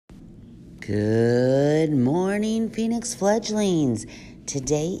Good morning, Phoenix fledglings.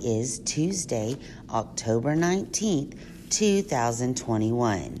 Today is Tuesday, October 19th,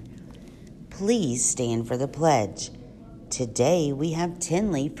 2021. Please stand for the pledge. Today we have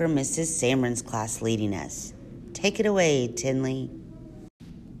Tinley from Mrs. Samron's class leading us. Take it away, Tinley.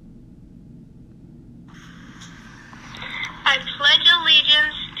 I pledge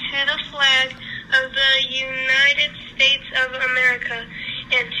allegiance to the flag of the United States of America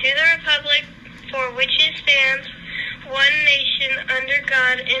and to the republic for which it stands, one nation under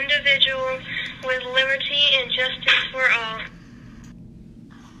God, indivisible, with liberty and justice for all.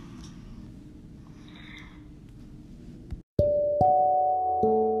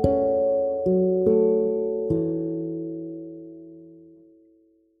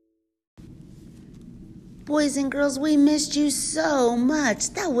 Boys and girls, we missed you so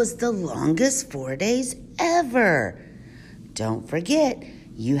much. That was the longest 4 days ever. Don't forget,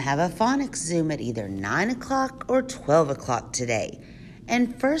 you have a phonics Zoom at either 9 o'clock or 12 o'clock today.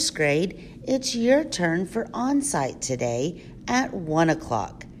 And first grade, it's your turn for on-site today at 1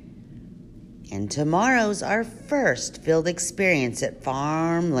 o'clock. And tomorrow's our first field experience at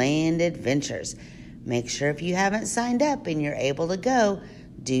Farmland Adventures. Make sure if you haven't signed up and you're able to go,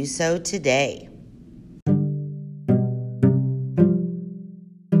 do so today.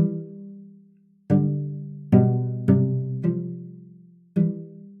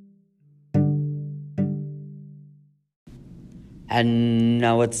 And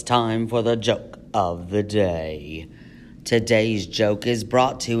now it's time for the joke of the day. Today's joke is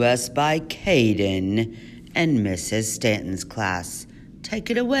brought to us by Caden and Mrs. Stanton's class. Take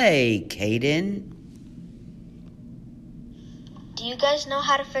it away, Caden. Do you guys know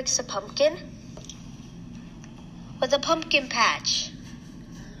how to fix a pumpkin? With a pumpkin patch.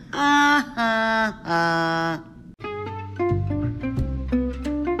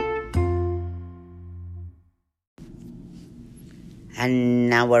 And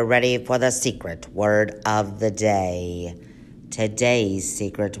now we're ready for the secret word of the day. Today's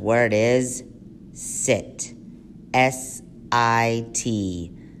secret word is sit.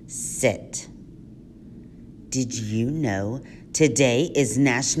 S-I-T. Sit. Did you know today is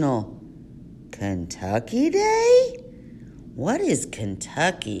National Kentucky Day? What is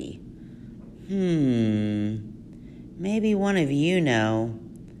Kentucky? Maybe one of you know.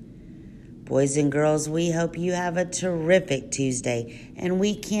 Boys and girls, we hope you have a terrific Tuesday, and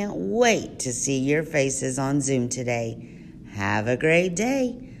we can't wait to see your faces on Zoom today. Have a great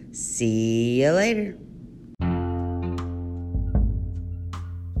day. See you later.